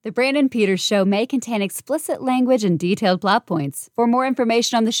The Brandon Peters Show may contain explicit language and detailed plot points. For more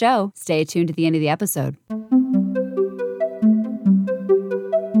information on the show, stay tuned to the end of the episode.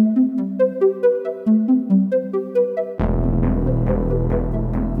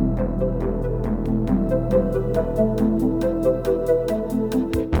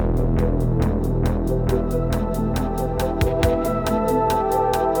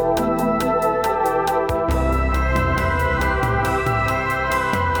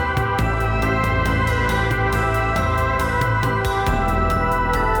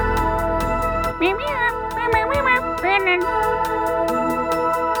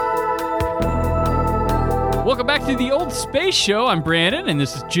 Welcome back to the Old Space Show. I'm Brandon, and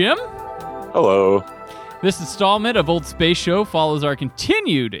this is Jim. Hello. This installment of Old Space Show follows our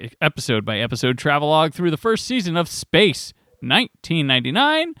continued episode-by-episode travelogue through the first season of Space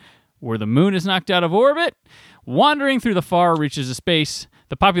 1999, where the moon is knocked out of orbit. Wandering through the far reaches of space,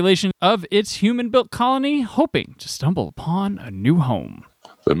 the population of its human-built colony hoping to stumble upon a new home.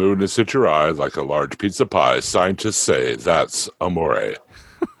 The moon is at your eye like a large pizza pie. Scientists say that's amore.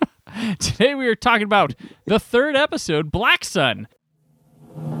 Today we are talking about the third episode, Black Sun.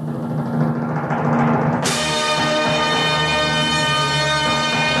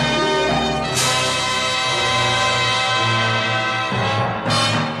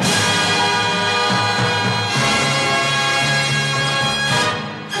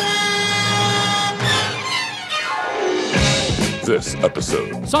 This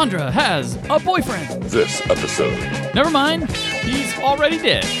episode. Sandra has a boyfriend. This episode. Never mind, he's already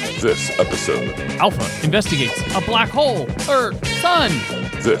dead. This episode. Alpha investigates a black hole, sun.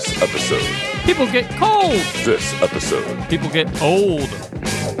 This episode. People get cold. This episode. People get old.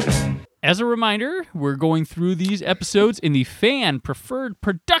 As a reminder, we're going through these episodes in the fan-preferred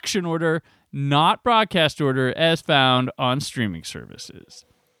production order, not broadcast order, as found on streaming services.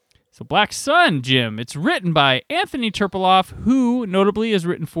 So Black Sun, Jim, it's written by Anthony Terpeloff, who notably is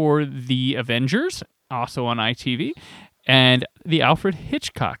written for The Avengers, also on ITV, and The Alfred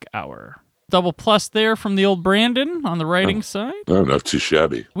Hitchcock Hour. Double plus there from the old Brandon on the writing side. Oh, not too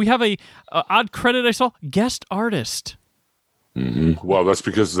shabby. We have a odd credit I saw, guest artist. Mm-hmm. Well, that's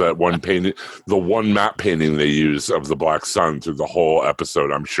because of that one painting, the one matte painting they use of the Black Sun through the whole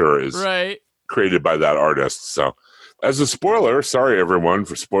episode, I'm sure is created by that artist, so... As a spoiler, sorry everyone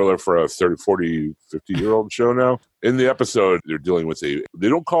for spoiler for a 30, 40, 50-year-old show now. In the episode, they're dealing with they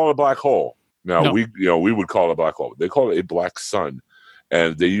don't call it a black hole. Now, we would call it a black hole. They call it a black sun.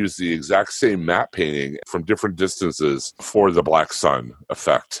 And they use the exact same matte painting from different distances for the black sun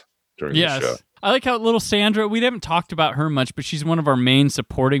effect during the show. I like how little Sandra, we haven't talked about her much, but she's one of our main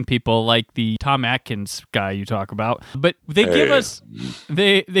supporting people, like the Tom Atkins guy you talk about. But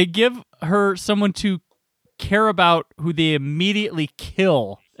they give her someone to care about who they immediately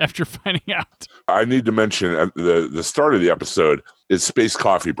kill after finding out. I need to mention at the start of the episode is Space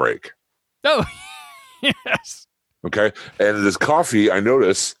Coffee Break. Oh, yes. Okay. And this coffee, I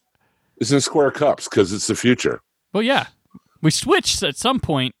notice, is in square cups because it's the future. Well, yeah. We switched at some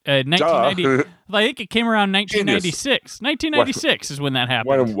point in 1990. I think it came around 1996. 1996 is when that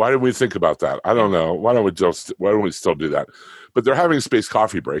happened. Why did we think about that? I don't know. Why don't we still do that? But they're having a space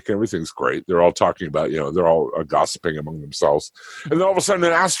coffee break, and everything's great. They're all talking about, they're all gossiping among themselves. And then all of a sudden,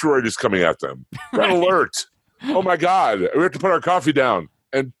 an asteroid is coming at them. Red alert. Oh, my God. We have to put our coffee down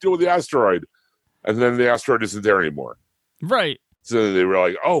and deal with the asteroid. And then the asteroid isn't there anymore. Right. So they were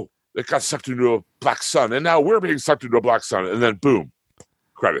like, oh, it got sucked into a black sun, and now we're being sucked into a black sun. And then, boom,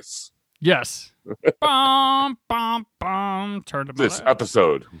 credits. Yes. Bum, bum, bum. Turn to this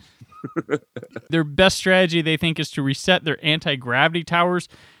episode. Their best strategy, they think, is to reset their anti-gravity towers.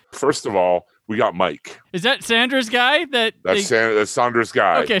 First of all, we got Mike. Is that Sandra's guy? That's Sandra's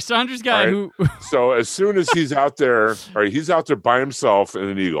guy. Okay, Sandra's guy. Right? So as soon as he's out there, he's out there by himself in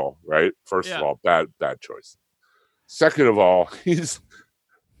an Eagle, right? First of all, bad choice. Second of all,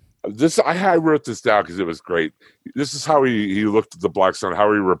 I wrote this down because it was great. This is how he looked at the black sun,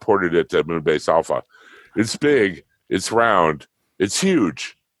 how he reported it to Moonbase Alpha. It's big, it's round, it's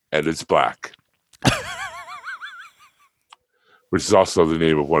huge, and it's black. Which is also the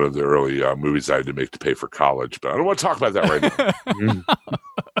name of one of the early movies I had to make to pay for college. But I don't want to talk about that right now.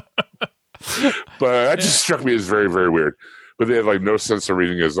 But that just struck me as very, very weird. But they had no sense of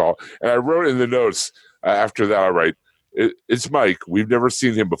reading at all. And I wrote in the notes after that, I write, it's Mike. We've never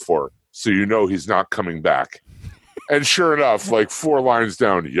seen him before. So he's not coming back. And sure enough, 4 lines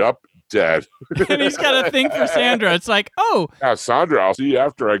down, yup, dead. And he's got a thing for Sandra. It's like, oh. Yeah, Sandra, I'll see you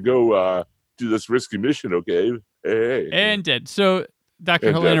after I go do this risky mission, okay? Hey. And dead. So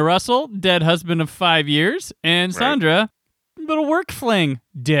Dr. Helena Russell, dead husband of 5 years. And Sandra, little work fling,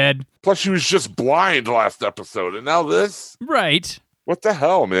 dead. Plus, she was just blind last episode, and now this? Right. What the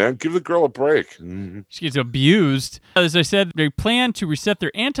hell, man? Give the girl a break. She gets abused. As I said, they plan to reset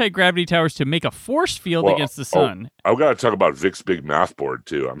their anti-gravity towers to make a force field against the sun. I've got to talk about Vic's big math board,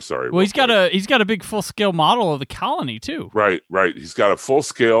 too. I'm sorry. Well, he's got a big full-scale model of the colony, too. Right. He's got a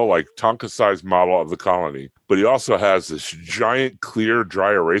full-scale, like, Tonka-sized model of the colony. But he also has this giant, clear,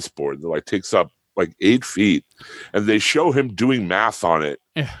 dry erase board that, like, takes up, like, 8 feet. And they show him doing math on it.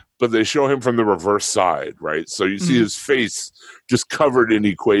 Yeah. But they show him from the reverse side, right? So you see his face just covered in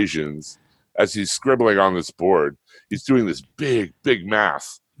equations as he's scribbling on this board. He's doing this big, big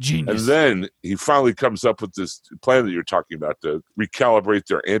math. Genius. And then he finally comes up with this plan that you're talking about to recalibrate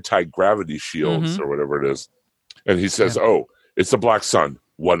their anti-gravity shields or whatever it is. And he says, it's a black sun,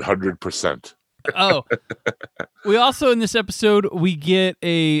 100%. Oh. We also, in this episode, we get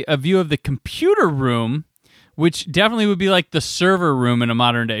a view of the computer room, which definitely would be like the server room in a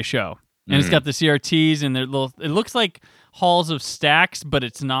modern day show. And it's got the CRTs and it looks like halls of stacks, but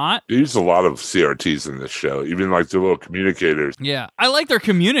it's not. They use a lot of CRTs in this show, even like the little communicators. Yeah. I like their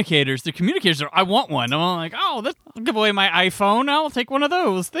communicators. The communicators I want one. I'm like, I'll give away my iPhone. I'll take one of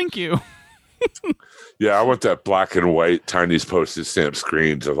those. Thank you. Yeah, I want that black and white Chinese postage stamp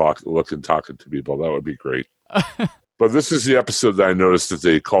screen to look and talking to people. That would be great. But this is the episode that I noticed that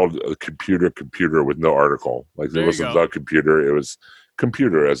they called a computer with no article. Like there wasn't the computer. It was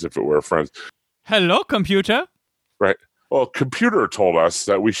computer as if it were friends. Hello, computer. Right. Well, computer told us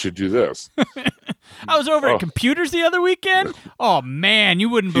that we should do this. I was over at Computers the other weekend. Oh, man, you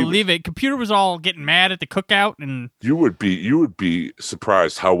wouldn't believe it. Computer was all getting mad at the cookout. And you would be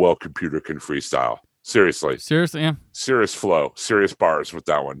surprised how well computer can freestyle. Seriously, yeah. Serious flow, serious bars with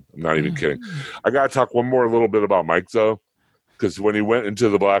that one. I'm not even kidding. I got to talk one more little bit about Mike, though, because when he went into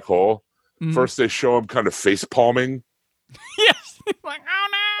the black hole, first they show him kind of face palming. Yes. Like, oh,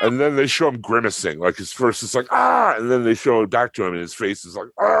 no. And then they show him grimacing. Like his first is like, ah. And then they show it back to him, and his face is like,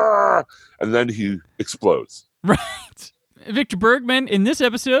 ah. And then he explodes. Right. Victor Bergman, in this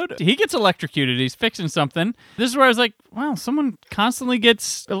episode, he gets electrocuted. He's fixing something. This is where I was like, wow, someone constantly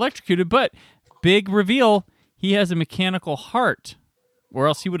gets electrocuted, but... Big reveal, he has a mechanical heart, or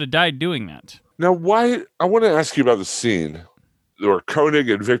else he would have died doing that. Now, why? I want to ask you about the scene where Koenig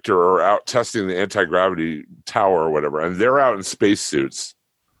and Victor are out testing the anti-gravity tower or whatever, and they're out in spacesuits.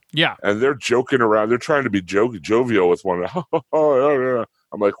 Yeah. And they're joking around. They're trying to be jovial with one another.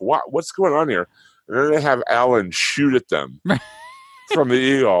 I'm like, what? What's going on here? And then they have Alan shoot at them from the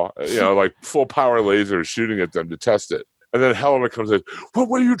Eagle, like full power laser shooting at them to test it. And then Helena comes in,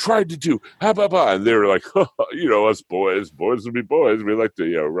 what are you trying to do? And they were like, us boys will be boys. We like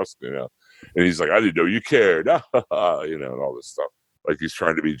to, rust, And he's like, I didn't know you cared, and all this stuff. Like he's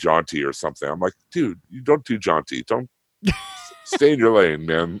trying to be jaunty or something. I'm like, dude, you don't do jaunty. Don't stay in your lane,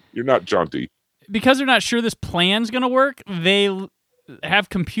 man. You're not jaunty. Because they're not sure this plan's going to work, they have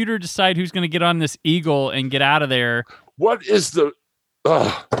computer decide who's going to get on this Eagle and get out of there. What is the...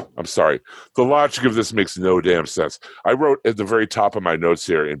 I'm sorry. The logic of this makes no damn sense. I wrote at the very top of my notes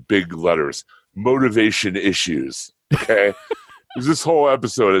here in big letters, motivation issues. Okay? This whole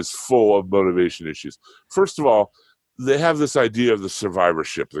episode is full of motivation issues. First of all, they have this idea of the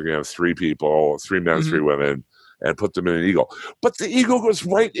survivorship. They're going to have 3 people, 3 men, 3 women, and put them in an Eagle. But the Eagle goes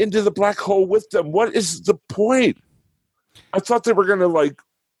right into the black hole with them. What is the point? I thought they were going to,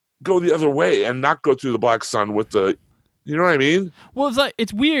 go the other way and not go through the black sun with the... You know what I mean? Well,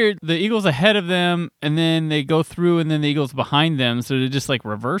 it's weird. The Eagle's ahead of them, and then they go through, and then the Eagle's behind them. So they just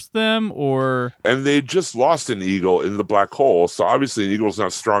reverse them, or and they just lost an Eagle in the black hole. So obviously, an Eagle's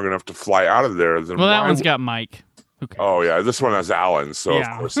not strong enough to fly out of there. Well, that one's got Mike. Okay. Oh yeah, this one has Alan. So of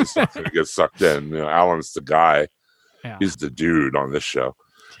course it's not going to get sucked in. Alan's the guy. Yeah. He's the dude on this show.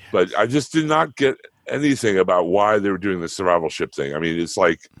 Yeah. But I just did not get anything about why they were doing the survival ship thing. I mean, it's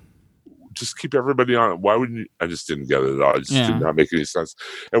like. Just keep everybody on it. Why wouldn't you? I just didn't get it at all. It just did not make any sense.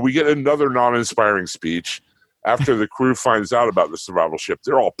 And we get another non-inspiring speech after the crew finds out about the survival ship.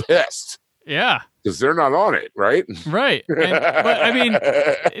 They're all pissed. Yeah. Because they're not on it, right? Right. But I mean,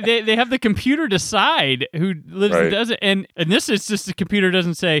 they have the computer decide who lives and does it. And this is just the computer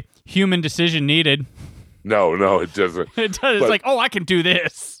doesn't say human decision needed. No, it doesn't. It does. It's like, I can do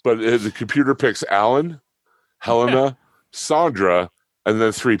this. But the computer picks Alan, Helena, Sandra, and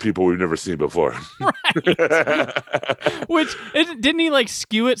then 3 people we've never seen before. Right. Which, didn't he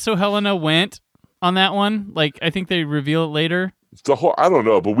skew it so Helena went on that one? I think they reveal it later. I don't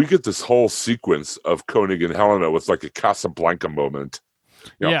know, but we get this whole sequence of Koenig and Helena with a Casablanca moment.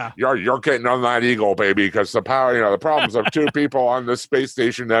 You're getting on that Eagle, baby, because the power, the problems of 2 people on this space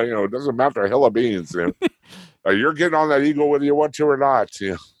station that, it doesn't matter, hill of beans. You're getting on that eagle whether you want to or not.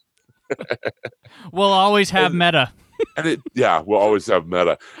 You know? We'll always have meta. And we'll always have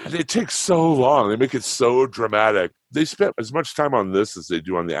meta. And it takes so long. They make it so dramatic. They spent as much time on this as they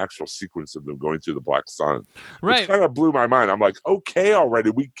do on the actual sequence of them going through the Black Sun. Right. Which kind of blew my mind. I'm like, okay, already.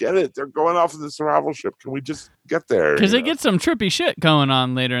 We get it. They're going off of the survival ship. Can we just get there? Because they get some trippy shit going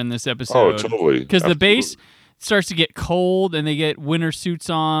on later in this episode. Oh, totally. Because the base starts to get cold and they get winter suits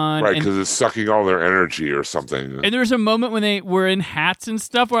on. Right, because it's sucking all their energy or something. And there was a moment when they were in hats and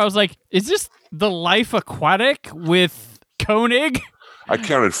stuff where I was like, is this The Life Aquatic with Koenig? I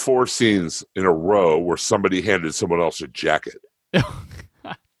counted 4 scenes in a row where somebody handed someone else a jacket.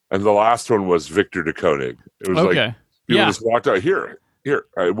 And the last one was Victor de Koenig. It was like people just walked out, here.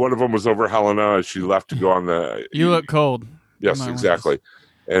 One of them was over Helena, and she left to go on the... You look cold. Yes, exactly.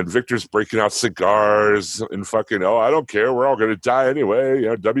 And Victor's breaking out cigars and fucking, I don't care. We're all going to die anyway.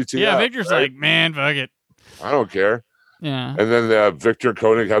 WTF. Yeah, Victor's like, man, fuck it. I don't care. Yeah. And then Victor and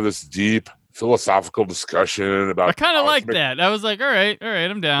Koenig have this deep philosophical discussion about... I kind of like that. I was like, all right,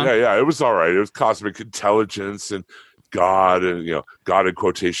 I'm down. Yeah, it was all right. It was cosmic intelligence and God and, God in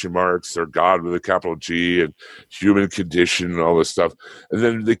quotation marks or God with a capital G and human condition and all this stuff. And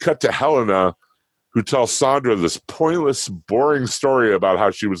then they cut to Helena, who tells Sandra this pointless, boring story about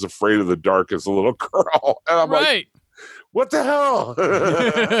how she was afraid of the dark as a little girl. And I'm like, what the hell?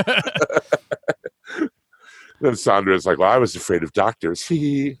 Then Sandra's like, well, I was afraid of doctors.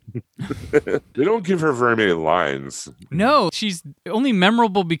 They don't give her very many lines. No, she's only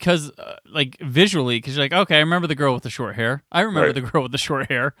memorable because, visually, because you're like, okay, I remember the girl with the short hair. I remember the girl with the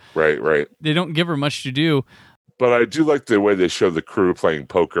short hair. Right. They don't give her much to do. But I do like the way they show the crew playing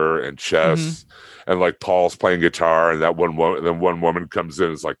poker and chess, and like Paul's playing guitar, and that one woman comes in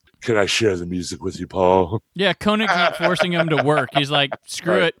and is like, "Can I share the music with you, Paul?" Yeah, Koenig's not forcing him to work. He's like,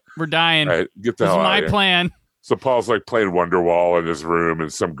 "Screw it, we're dying. Right, get the hell out of here." This is my plan. So Paul's like playing Wonderwall in his room,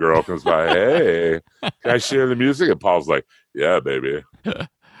 and some girl comes by, "Hey, can I share the music?" And Paul's like, "Yeah, baby,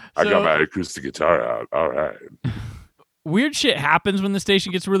 I got my acoustic guitar out. All right." Weird shit happens when the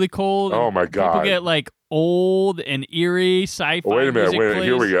station gets really cold. Oh my god! People get like old and eerie sci-fi. Wait a minute! Plays.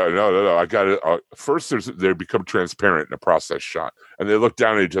 Here we go. No! I got it. First, they become transparent in a process shot, and they look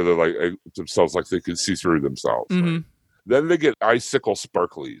down at each other like themselves, like they can see through themselves. Mm-hmm. Right? Then they get icicle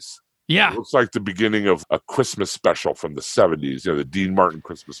sparklies. Yeah, it looks like the beginning of a Christmas special from the 70s. The Dean Martin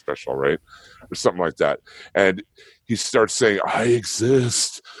Christmas special, right, or something like that. And he starts saying, "I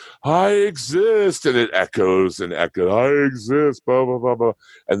exist, and it echoes and echoes. I exist, blah blah blah blah."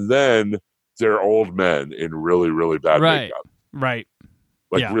 And then they're old men in really, really bad makeup. Right.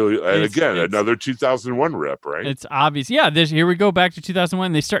 Really, and again, another 2001 rip, right? It's obvious. Yeah, here we go back to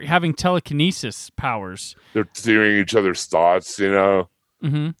 2001. They start having telekinesis powers. They're steering each other's thoughts,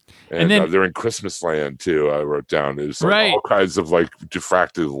 Mm-hmm. And then they're in Christmas land too. I wrote down there's all kinds of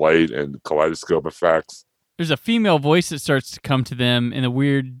diffractive light and kaleidoscope effects. There's a female voice that starts to come to them in a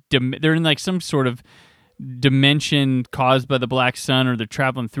weird. They're in some sort of dimension caused by the Black Sun, or they're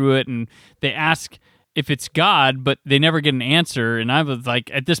traveling through it, and they ask if it's God, but they never get an answer. And I was like,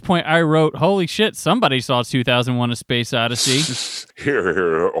 at this point, I wrote, "Holy shit! Somebody saw 2001: A Space Odyssey."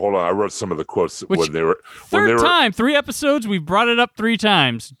 Here, hold on. I wrote some of the quotes when they were third time, 3 episodes. We've brought it up 3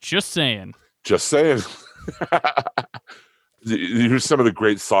 times. Just saying. Here's some of the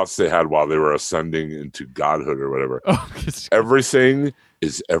great thoughts they had while they were ascending into godhood or whatever. Everything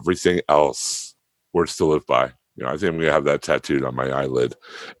is everything else. Words to live by. I think I'm going to have that tattooed on my eyelid.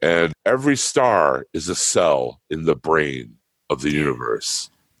 And every star is a cell in the brain of the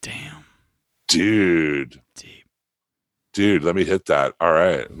universe. Damn. Dude. Deep. Dude, let me hit that. All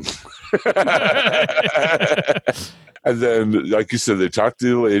right. And then, like you said, they talk to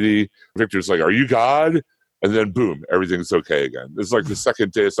the lady. Victor's like, "Are you God?" And then, boom, everything's okay again. It's like the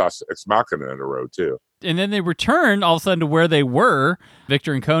second Deus Ex Machina in a row, too. And then they return all of a sudden to where they were,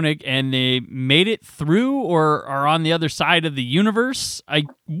 Victor and Koenig, and they made it through or are on the other side of the universe. I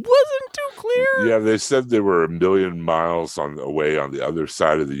wasn't too clear. Yeah, they said they were 1 million miles away on the other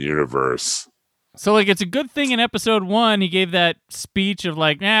side of the universe. So, it's a good thing in episode 1, he gave that speech of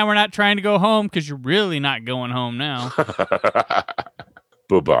we're not trying to go home because you're really not going home now.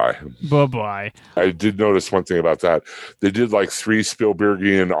 Bye-bye. I did notice one thing about that. They did 3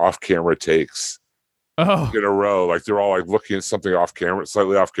 Spielbergian off-camera takes in a row. They're all looking at something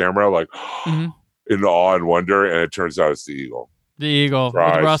slightly off camera, in awe and wonder, and it turns out it's the eagle. The eagle with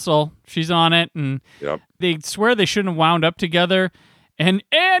Russell. She's on it, and they swear they shouldn't have wound up together. And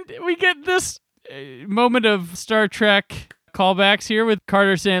we get this moment of Star Trek callbacks here with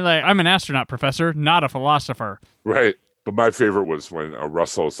Carter saying, "I'm an astronaut, professor, not a philosopher." Right. But my favorite was when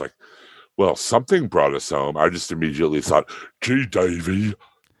Russell was like, well, something brought us home. I just immediately thought, gee, Davey,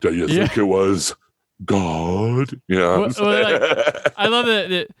 do you think it was God? Well, I love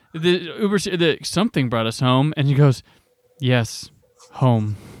the Uber, something brought us home, and he goes, yes,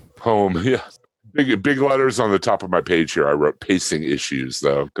 home. Home, yeah. Big letters on the top of my page here. I wrote pacing issues,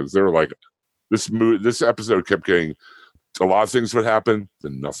 though, because they were like, this episode kept getting, a lot of things would happen,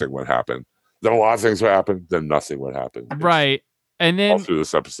 then nothing would happen. Then a lot of things would happen, then nothing would happen. Right. And then all through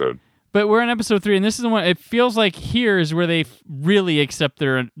this episode. But we're in episode 3, and this is the one, it feels like here is where they really accept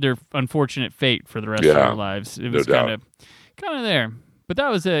their unfortunate fate for the rest of their lives. It was kind of there. But that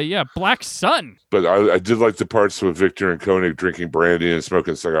was Black Sun. But I did like the parts with Victor and Koenig drinking brandy and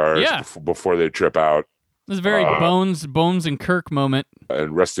smoking cigars before they trip out. It was a very Bones and Kirk moment.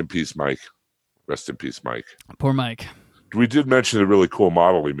 And rest in peace, Mike. Rest in peace, Mike. Poor Mike. We did mention the really cool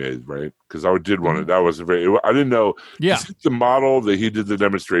model he made, right? Because I did want to. That was I didn't know. Yeah. The model that he did the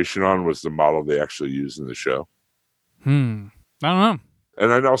demonstration on was the model they actually used in the show. I don't know.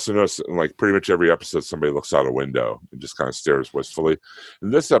 And I also noticed, in like pretty much every episode, somebody looks out a window and just kind of stares wistfully.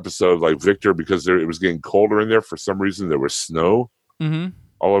 In this episode, like Victor, because it was getting colder in there for some reason, there was snow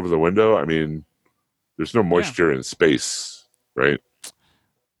all over the window. I mean, there's no moisture in space, right?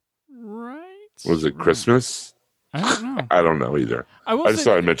 Right. Was it Christmas? I don't know. I don't know either. I just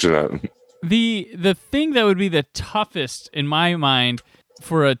thought I'd mention that. The thing that would be the toughest in my mind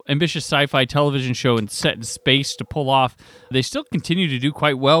for an ambitious sci-fi television show and set in space to pull off, they still continue to do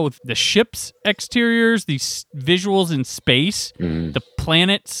quite well with the ship's exteriors, these visuals in space. The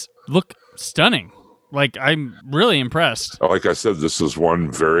planets look stunning. Like, I'm really impressed. Like I said, this was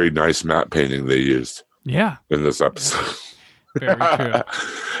one very nice matte painting they used. Yeah. In this episode. Very true.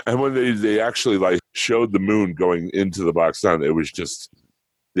 And when they actually like showed the moon going into the Black Sun, it was just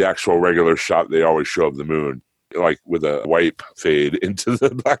the actual regular shot they always show of the moon, like with a wipe fade into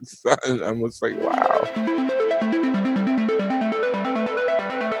the Black Sun. I'm just like, wow.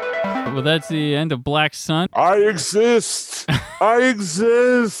 Well, that's the end of Black Sun. I exist. I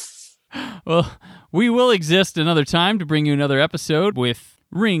exist. Well, we will exist another time to bring you another episode with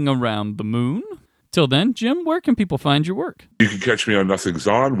Ring Around the Moon. Till then, Jim, where can people find your work? You can catch me on Nothing's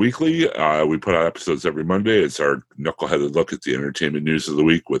On weekly. We put out episodes every Monday. It's our knuckleheaded look at the entertainment news of the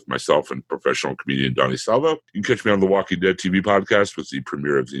week with myself and professional comedian Donnie Salvo. You can catch me on the Walking Dead TV podcast with the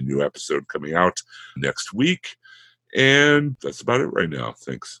premiere of the new episode coming out next week. And that's about it right now.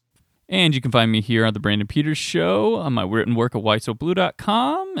 Thanks. And you can find me here on The Brandon Peters Show, on my written work at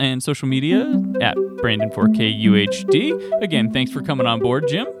whitesoblue.com, and social media at Brandon4KUHD. Again, thanks for coming on board,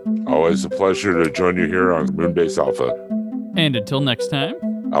 Jim. Always a pleasure to join you here on Moonbase Alpha. And until next time,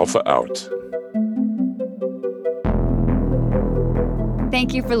 Alpha out.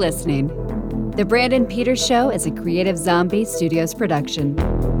 Thank you for listening. The Brandon Peters Show is a Creative Zombie Studios production.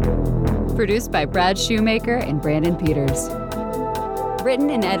 Produced by Brad Shoemaker and Brandon Peters.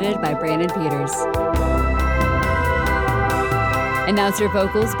 Written and edited by Brandon Peters. Announcer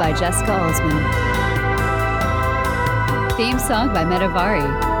vocals by Jessica Alsman. Theme song by Metavari.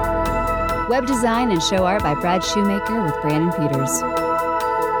 Web design and show art by Brad Shoemaker with Brandon Peters.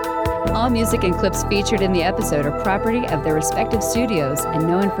 All music and clips featured in the episode are property of their respective studios, and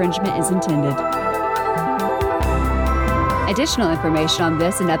no infringement is intended. Additional information on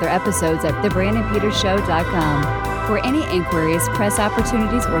this and other episodes at thebrandonpetersshow.com. For any inquiries, press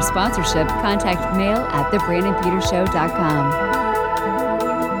opportunities, or sponsorship, contact mail at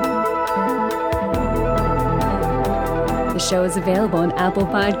thebrandonpetersshow.com. The show is available on Apple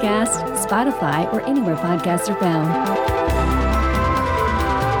Podcasts, Spotify, or anywhere podcasts are found.